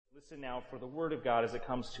Listen now for the word of God as it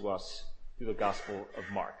comes to us through the Gospel of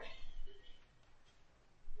Mark.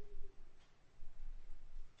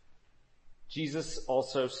 Jesus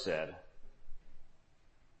also said,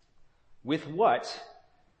 "With what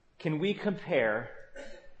can we compare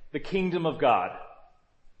the kingdom of God?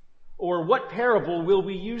 Or what parable will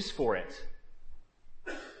we use for it?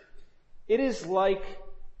 It is like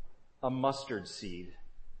a mustard seed,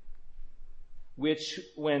 which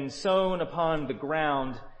when sown upon the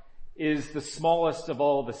ground is the smallest of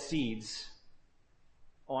all the seeds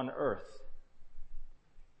on earth.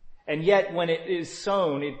 And yet when it is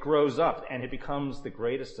sown, it grows up and it becomes the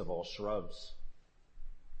greatest of all shrubs.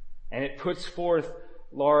 And it puts forth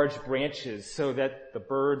large branches so that the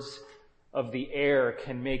birds of the air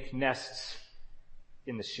can make nests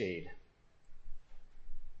in the shade."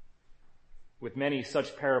 With many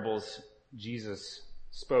such parables, Jesus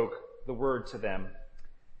spoke the word to them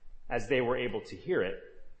as they were able to hear it.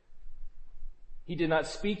 He did not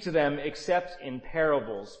speak to them except in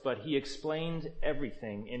parables, but he explained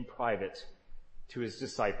everything in private to his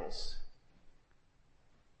disciples.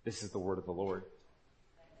 This is the word of the Lord.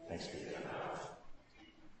 Thanks be to God.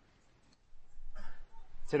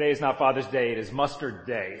 Today is not Father's Day, it is Mustard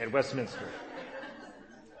Day at Westminster.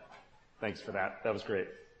 Thanks for that. That was great.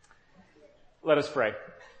 Let us pray.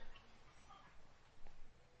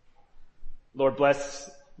 Lord,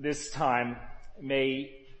 bless this time.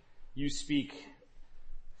 May you speak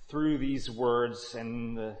through these words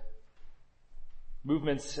and the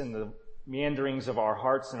movements and the meanderings of our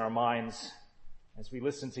hearts and our minds as we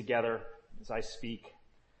listen together, as I speak,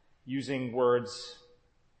 using words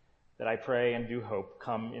that I pray and do hope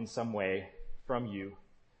come in some way from you,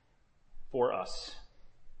 for us,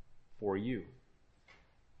 for you.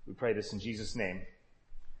 We pray this in Jesus' name.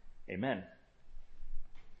 Amen.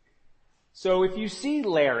 So if you see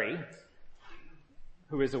Larry,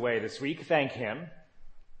 who is away this week, thank him.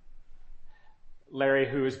 Larry,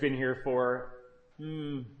 who has been here for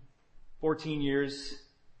 14 years,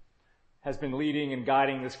 has been leading and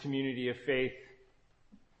guiding this community of faith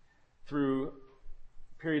through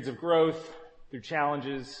periods of growth, through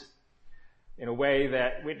challenges, in a way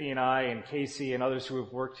that Whitney and I and Casey and others who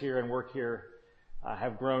have worked here and work here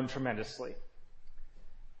have grown tremendously.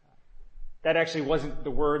 That actually wasn't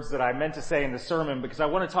the words that I meant to say in the sermon, because I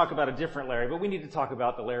want to talk about a different Larry, but we need to talk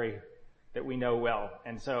about the Larry that we know well.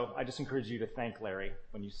 And so I just encourage you to thank Larry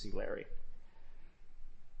when you see Larry.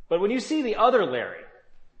 But when you see the other Larry,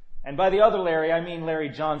 and by the other Larry, I mean Larry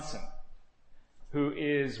Johnson, who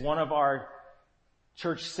is one of our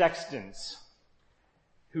church sextons,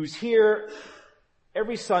 who's here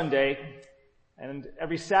every Sunday and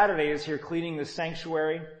every Saturday is here cleaning the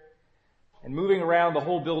sanctuary and moving around the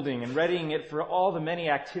whole building and readying it for all the many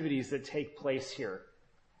activities that take place here.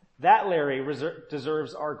 That Larry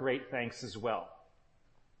deserves our great thanks as well.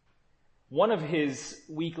 One of his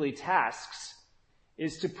weekly tasks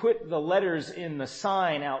is to put the letters in the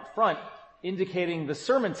sign out front indicating the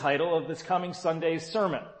sermon title of this coming Sunday's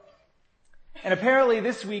sermon. And apparently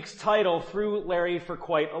this week's title threw Larry for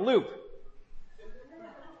quite a loop.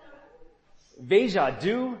 Veja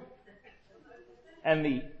Du and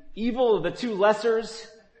the evil of the two lessers.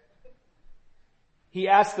 He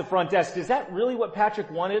asked the front desk, "Is that really what Patrick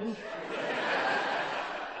wanted?"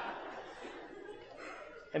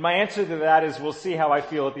 And my answer to that is, we'll see how I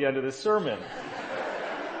feel at the end of this sermon.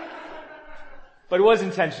 But it was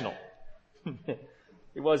intentional.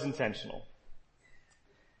 It was intentional.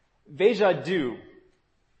 Veja Du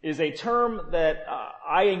is a term that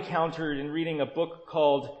I encountered in reading a book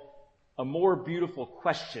called A More Beautiful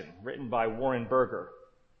Question, written by Warren Berger.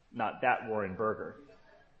 Not that Warren Berger.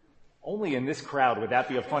 Only in this crowd would that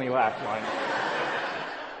be a funny laugh line.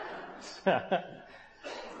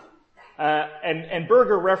 And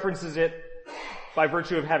Berger references it by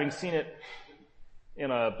virtue of having seen it in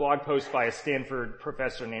a blog post by a Stanford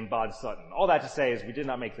professor named Bod Sutton. All that to say is we did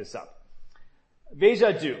not make this up.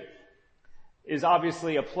 Veja Du is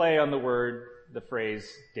obviously a play on the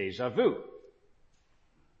phrase déjà vu.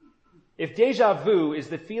 If déjà vu is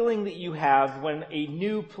the feeling that you have when a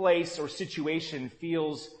new place or situation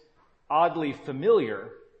feels oddly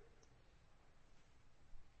familiar,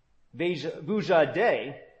 Veja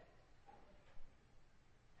De,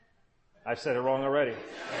 I've said it wrong already.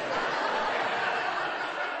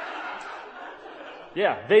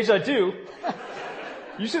 Yeah, Veja Du.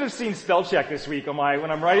 You should have seen spell check this week when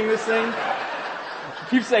I'm writing this thing. I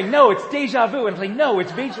keep saying, no, it's déjà vu. And I'm like, no,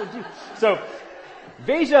 it's Veja Du. So,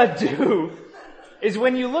 Veja Du is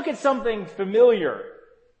when you look at something familiar,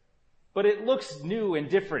 but it looks new and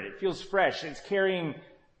different. It feels fresh. It's carrying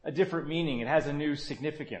a different meaning. It has a new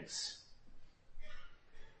significance.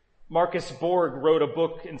 Marcus Borg wrote a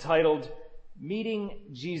book entitled Meeting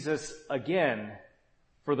Jesus Again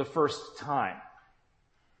for the First Time.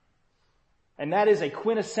 And that is a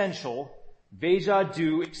quintessential déjà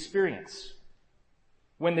vu experience,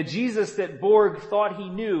 when the Jesus that Borg thought he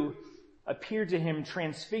knew appeared to him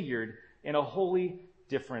transfigured in a wholly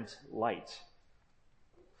different light.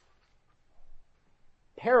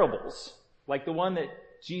 Parables, like the one that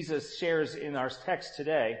Jesus shares in our text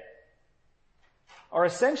today, are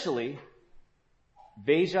essentially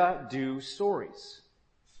déjà vu stories.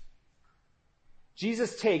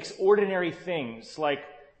 Jesus takes ordinary things like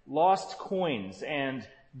lost coins and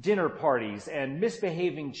dinner parties and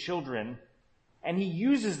misbehaving children, and he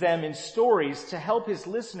uses them in stories to help his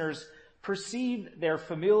listeners perceive their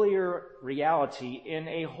familiar reality in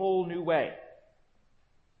a whole new way.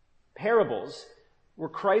 Parables were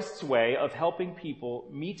Christ's way of helping people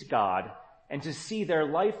meet God and to see their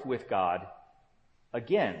life with God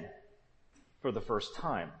again for the first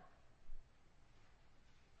time.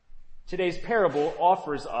 Today's parable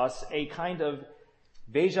offers us a kind of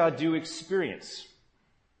déjà vu experience,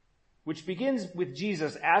 which begins with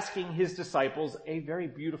Jesus asking his disciples a very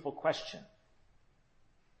beautiful question.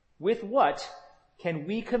 With what can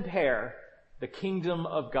we compare the kingdom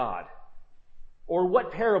of God? Or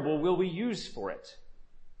what parable will we use for it?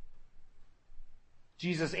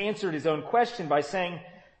 Jesus answered his own question by saying,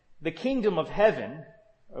 the kingdom of heaven,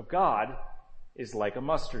 of God, is like a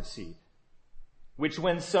mustard seed, which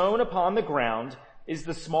when sown upon the ground is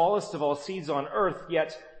the smallest of all seeds on earth,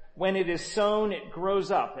 yet when it is sown, it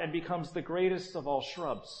grows up and becomes the greatest of all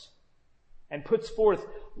shrubs, and puts forth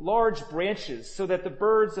large branches so that the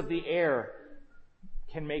birds of the air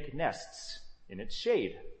can make nests in its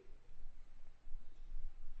shade.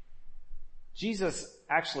 Jesus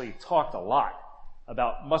actually talked a lot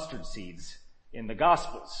about mustard seeds in the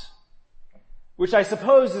Gospels, which I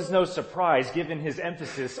suppose is no surprise given his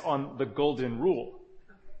emphasis on the golden rule.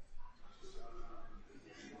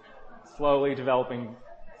 Slowly developing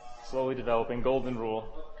golden rule.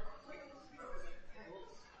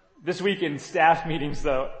 This week in staff meetings,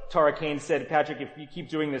 though, Tara Kane said, Patrick, if you keep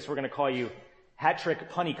doing this, we're going to call you Hat-Trick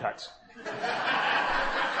Punnycut.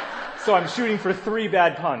 So I'm shooting for 3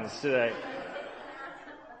 bad puns today.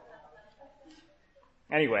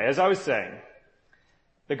 Anyway, as I was saying,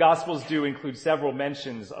 the Gospels do include several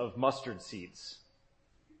mentions of mustard seeds.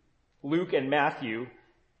 Luke and Matthew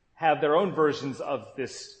have their own versions of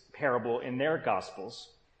this parable in their Gospels.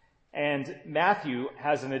 And Matthew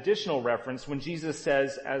has an additional reference when Jesus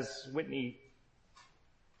says, as Whitney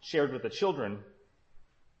shared with the children,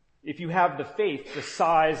 if you have the faith the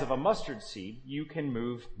size of a mustard seed, you can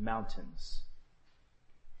move mountains.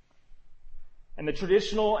 And the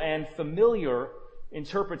traditional and familiar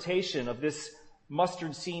interpretation of this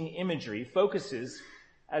mustard seed imagery focuses,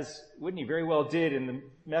 as Whitney very well did in the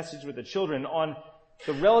message with the children, on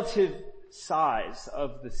the relative size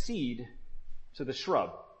of the seed to the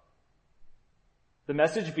shrub. The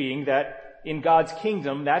message being that in God's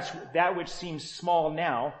kingdom, that which seems small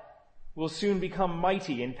now will soon become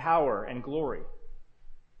mighty in power and glory.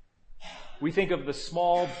 We think of the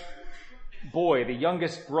small boy, the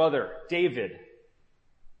youngest brother, David,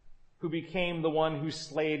 who became the one who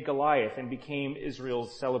slayed Goliath and became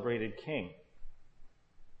Israel's celebrated king.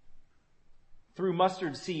 Through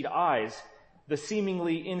mustard seed eyes, the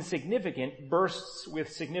seemingly insignificant bursts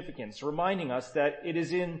with significance, reminding us that it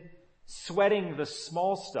is in sweating the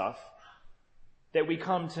small stuff that we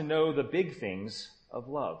come to know the big things of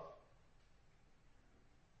love.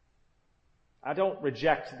 I don't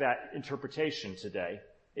reject that interpretation today.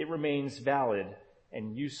 It remains valid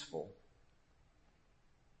and useful.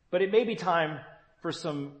 But it may be time for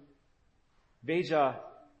some déjà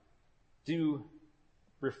vu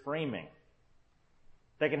reframing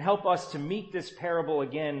that can help us to meet this parable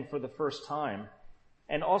again for the first time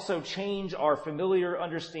and also change our familiar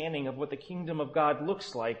understanding of what the kingdom of God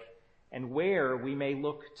looks like and where we may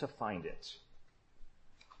look to find it.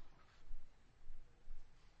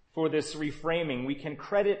 For this reframing, we can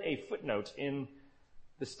credit a footnote in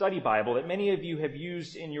the study Bible that many of you have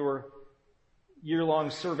used in your year-long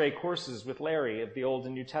survey courses with Larry of the Old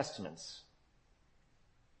and New Testaments.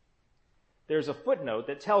 There's a footnote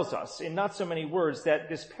that tells us, in not so many words, that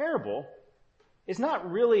this parable is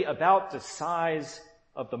not really about the size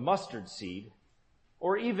of the mustard seed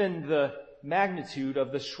or even the magnitude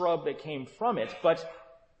of the shrub that came from it, but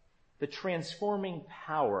the transforming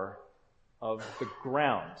power of the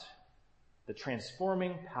ground. The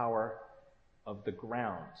transforming power of the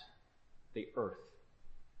ground, the earth.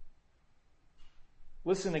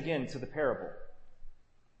 Listen again to the parable.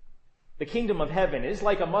 The kingdom of heaven is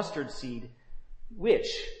like a mustard seed, which,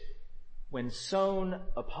 when sown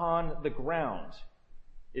upon the ground,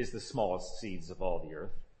 is the smallest seeds of all the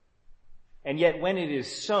earth. And yet when it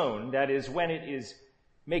is sown, that is, when it is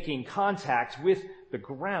making contact with the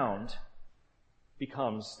ground,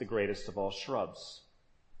 becomes the greatest of all shrubs.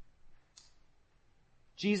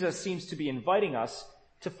 Jesus seems to be inviting us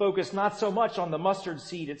to focus not so much on the mustard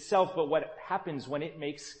seed itself, but what happens when it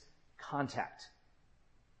makes contact.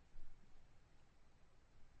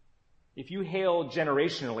 If you hail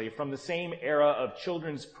generationally from the same era of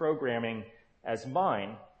children's programming as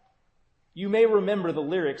mine, you may remember the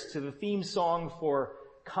lyrics to the theme song for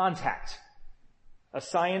Contact, a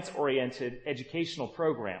science-oriented educational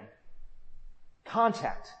program.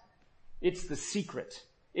 Contact. It's the secret.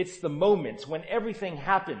 It's the moment when everything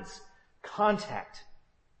happens. Contact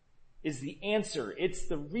is the answer. It's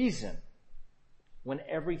the reason when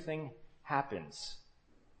everything happens.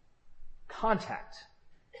 Contact.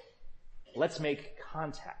 Let's make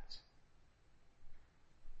contact.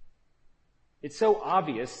 It's so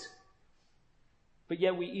obvious, but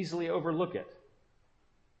yet we easily overlook it.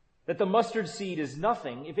 That the mustard seed is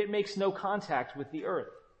nothing if it makes no contact with the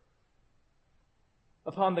earth,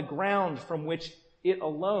 upon the ground from which it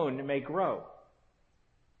alone may grow.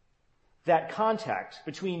 That contact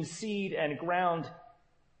between seed and ground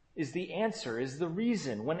is the answer, is the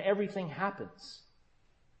reason when everything happens.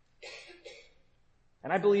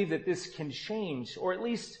 And I believe that this can change, or at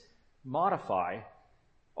least modify,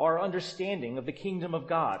 our understanding of the kingdom of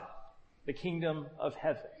God, the kingdom of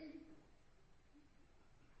heaven.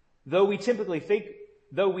 Though we typically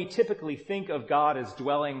think of God as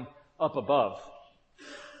dwelling up above,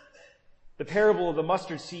 the parable of the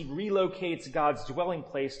mustard seed relocates God's dwelling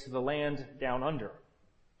place to the land down under.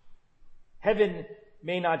 Heaven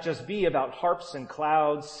may not just be about harps and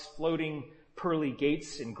clouds, floating pearly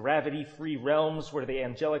gates in gravity-free realms where the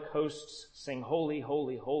angelic hosts sing holy,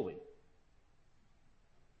 holy, holy.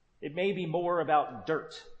 It may be more about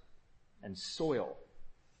dirt and soil,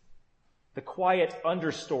 the quiet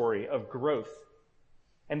understory of growth,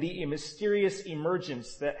 and the mysterious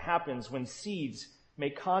emergence that happens when seeds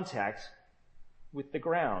make contact with the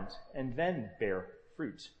ground and then bear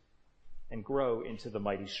fruit and grow into the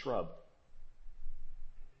mighty shrub.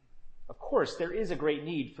 Of course, there is a great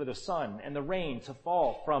need for the sun and the rain to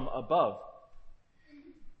fall from above.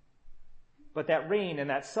 But that rain and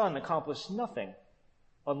that sun accomplish nothing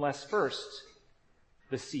unless first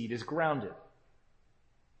the seed is grounded.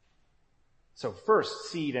 So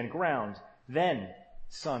first seed and ground, then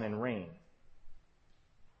sun and rain.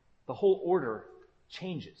 The whole order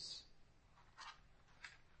changes.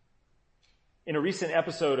 In a recent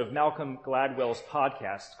episode of Malcolm Gladwell's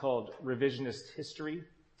podcast called Revisionist History,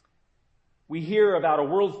 we hear about a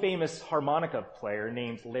world-famous harmonica player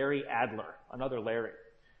named Larry Adler, another Larry.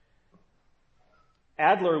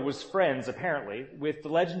 Adler was friends, apparently, with the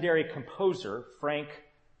legendary composer Frank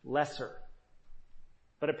Loesser.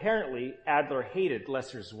 But apparently, Adler hated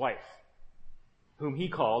Loesser's wife, whom he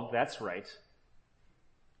called, that's right,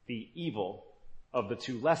 the evil of the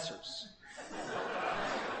two Loessers.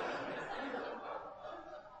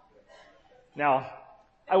 Now,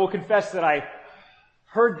 I will confess that I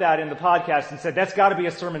heard that in the podcast and said, that's got to be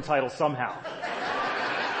a sermon title somehow.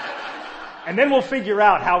 And then we'll figure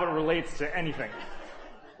out how it relates to anything.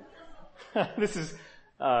 This is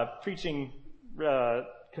preaching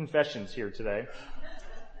confessions here today.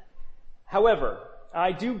 However,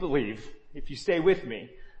 I do believe, if you stay with me,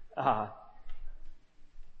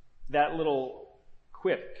 that little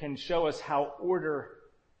quip can show us how order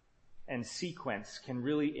and sequence can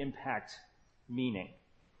really impact meaning.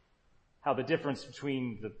 How the difference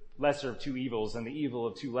between the lesser of two evils and the evil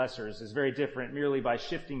of two lessers is very different merely by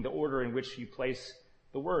shifting the order in which you place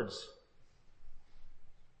the words.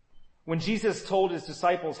 When Jesus told his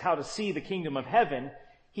disciples how to see the kingdom of heaven,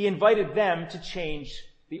 he invited them to change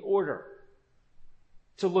the order,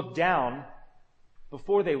 to look down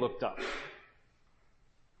before they looked up,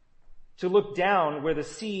 to look down where the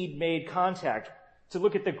seed made contact, to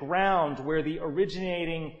look at the ground where the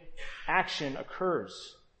originating action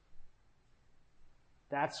occurs.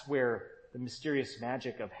 That's where the mysterious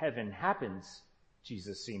magic of heaven happens,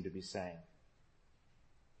 Jesus seemed to be saying.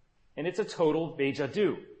 And it's a total déjà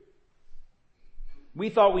vu. We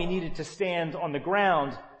thought we needed to stand on the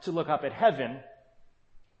ground to look up at heaven,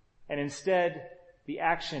 and instead, the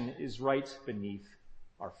action is right beneath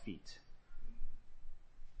our feet.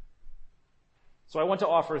 So I want to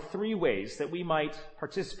offer 3 ways that we might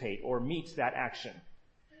participate or meet that action.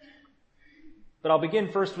 But I'll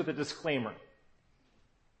begin first with a disclaimer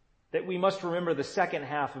that we must remember the second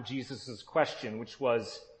half of Jesus' question, which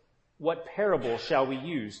was, what parable shall we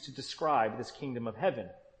use to describe this kingdom of heaven?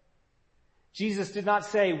 Jesus did not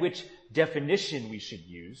say which definition we should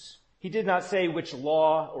use. He did not say which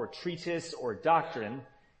law or treatise or doctrine.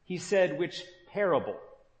 He said which parable.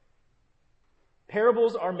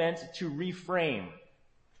 Parables are meant to reframe,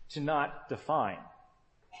 to not define.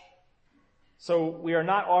 So we are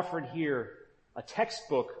not offered here a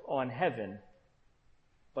textbook on heaven,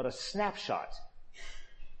 but a snapshot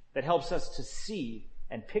that helps us to see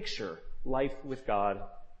and picture life with God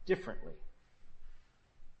differently.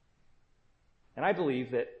 And I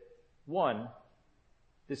believe that, one,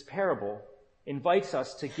 this parable invites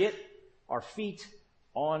us to get our feet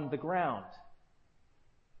on the ground.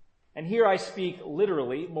 And here I speak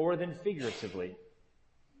literally more than figuratively.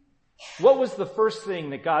 What was the first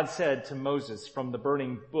thing that God said to Moses from the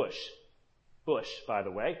burning bush? Bush, by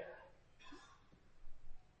the way.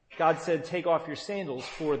 God said, take off your sandals,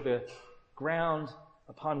 for the ground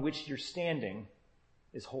upon which you're standing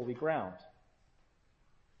is holy ground.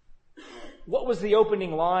 What was the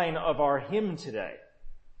opening line of our hymn today?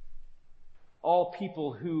 All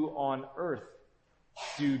people who on earth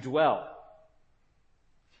do dwell.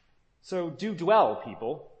 So do dwell,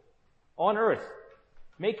 people, on earth.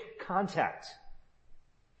 Make contact.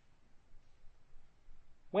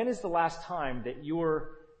 When is the last time that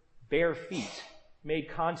your bare feet made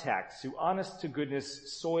contact to honest to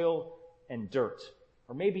goodness soil and dirt,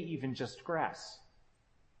 or maybe even just grass?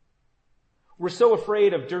 We're so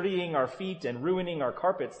afraid of dirtying our feet and ruining our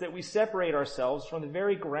carpets that we separate ourselves from the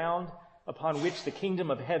very ground upon which the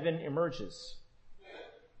kingdom of heaven emerges.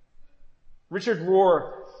 Richard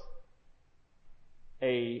Rohr,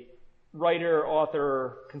 a writer,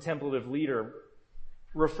 author, contemplative leader,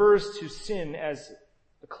 refers to sin as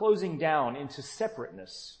a closing down into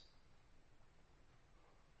separateness.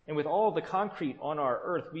 And with all the concrete on our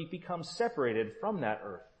earth, we become separated from that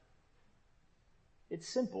earth.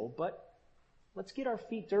 It's simple, but let's get our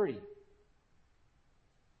feet dirty.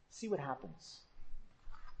 See what happens.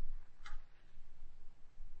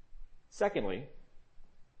 Secondly,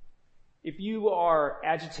 if you are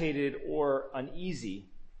agitated or uneasy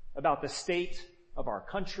about the state of our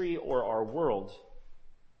country or our world,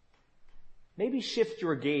 maybe shift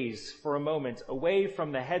your gaze for a moment away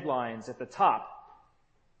from the headlines at the top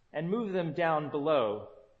and move them down below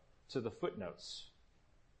to the footnotes.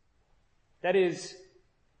 That is,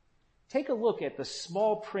 take a look at the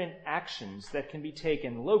small print actions that can be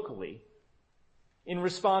taken locally in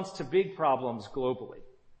response to big problems globally.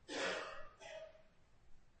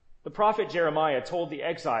 The prophet Jeremiah told the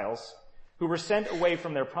exiles who were sent away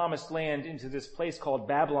from their promised land into this place called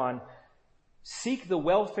Babylon, seek the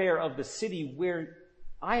welfare of the city where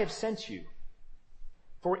I have sent you,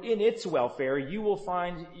 for in its welfare you will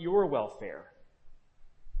find your welfare.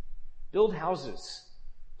 Build houses,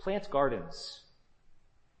 plant gardens,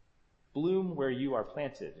 bloom where you are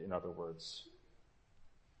planted, in other words.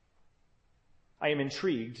 I am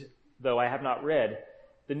intrigued, though I have not read,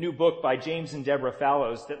 the new book by James and Deborah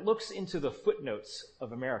Fallows that looks into the footnotes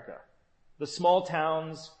of America, the small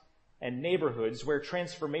towns and neighborhoods where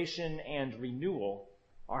transformation and renewal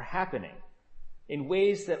are happening in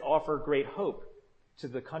ways that offer great hope to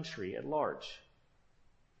the country at large.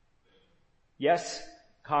 Yes,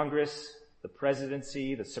 Congress, the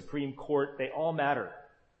presidency, the Supreme Court, they all matter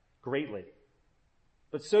greatly.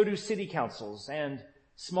 But so do city councils and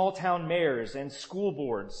small town mayors and school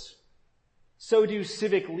boards. So do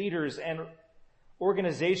civic leaders and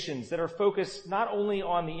organizations that are focused not only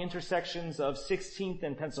on the intersections of 16th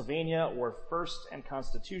and Pennsylvania or 1st and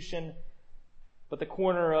Constitution, but the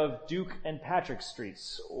corner of Duke and Patrick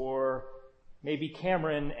Streets, or maybe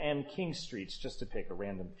Cameron and King Streets, just to pick a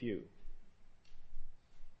random few.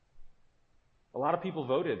 A lot of people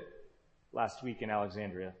voted last week in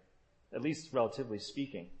Alexandria, at least relatively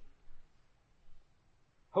speaking.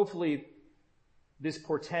 Hopefully, this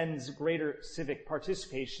portends greater civic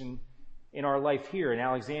participation in our life here in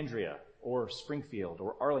Alexandria or Springfield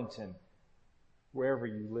or Arlington, wherever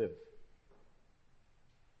you live.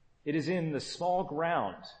 It is in the small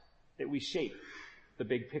ground that we shape the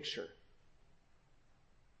big picture.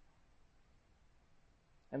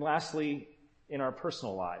 And lastly, in our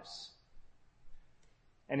personal lives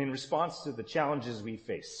and in response to the challenges we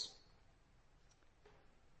face.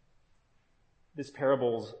 This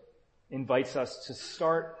parable invites us to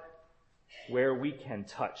start where we can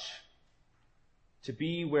touch, to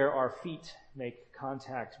be where our feet make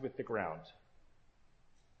contact with the ground.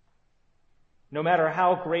 No matter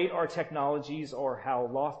how great our technologies or how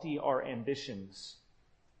lofty our ambitions,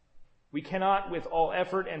 we cannot, with all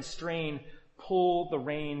effort and strain, pull the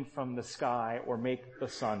rain from the sky or make the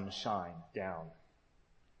sun shine down.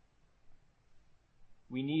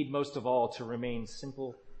 We need most of all to remain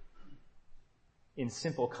simple in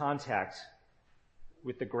simple contact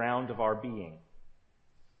with the ground of our being,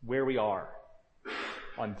 where we are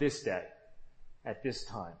on this day, at this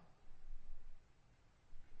time.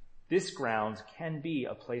 This ground can be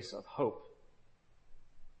a place of hope.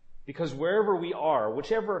 Because wherever we are,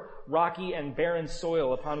 whichever rocky and barren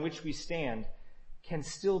soil upon which we stand, can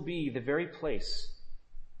still be the very place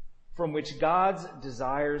from which God's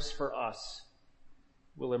desires for us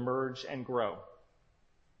will emerge and grow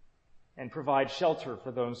and provide shelter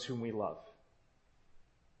for those whom we love.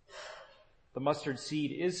 The mustard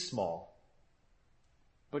seed is small,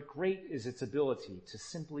 but great is its ability to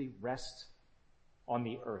simply rest on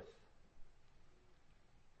the earth.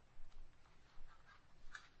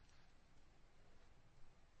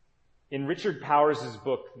 In Richard Powers'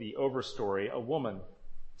 book, The Overstory, a woman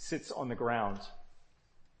sits on the ground,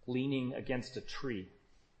 leaning against a tree.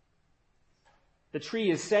 The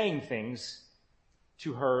tree is saying things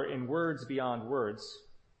to her in words beyond words.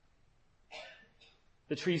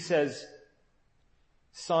 The tree says,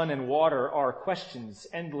 "Sun and water are questions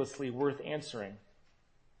endlessly worth answering.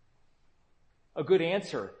 A good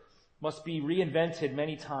answer must be reinvented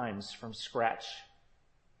many times from scratch.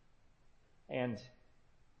 And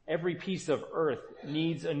every piece of earth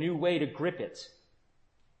needs a new way to grip it.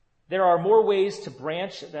 There are more ways to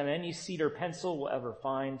branch than any cedar pencil will ever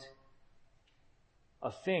find.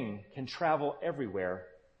 A thing can travel everywhere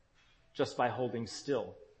just by holding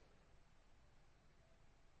still."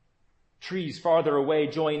 Trees farther away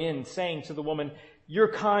join in, saying to the woman,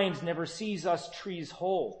 "Your kind never sees us trees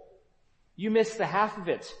whole. You miss the half of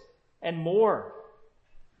it and more.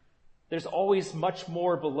 There's always much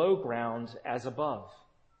more below ground as above."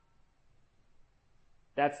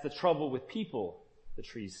 That's the trouble with people, the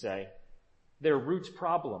trees say. Their root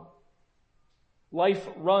problem. Life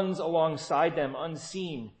runs alongside them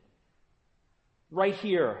unseen. Right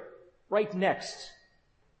here, right next,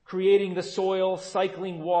 creating the soil,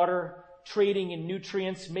 cycling water, trading in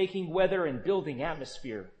nutrients, making weather, and building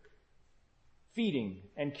atmosphere. Feeding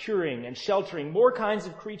and curing and sheltering more kinds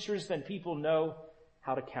of creatures than people know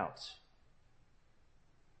how to count.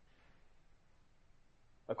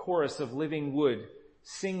 A chorus of living wood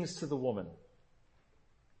sings to the woman,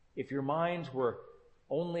 "If your mind were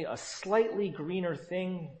only a slightly greener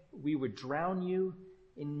thing, we would drown you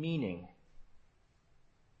in meaning."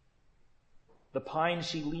 The pine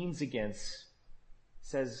she leans against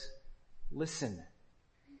says, "Listen,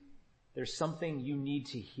 there's something you need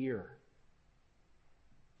to hear."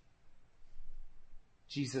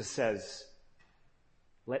 Jesus says,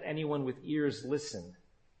 "Let anyone with ears listen.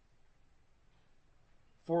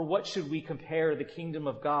 For what should we compare the kingdom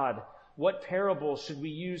of God? What parable should we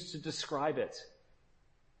use to describe it?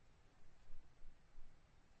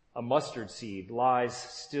 A mustard seed lies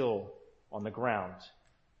still on the ground.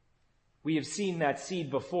 We have seen that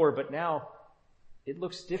seed before, but now it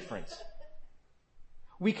looks different.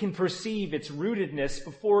 We can perceive its rootedness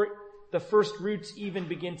before the first roots even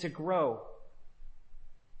begin to grow.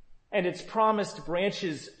 And its promised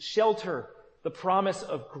branches shelter the promise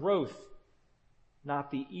of growth,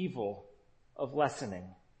 not the evil of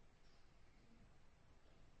lessening.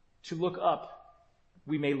 To look up,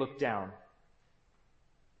 we may look down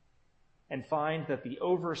and find that the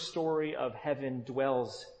overstory of heaven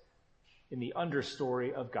dwells in the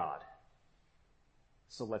understory of God.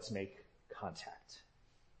 So let's make contact.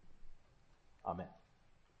 Amen.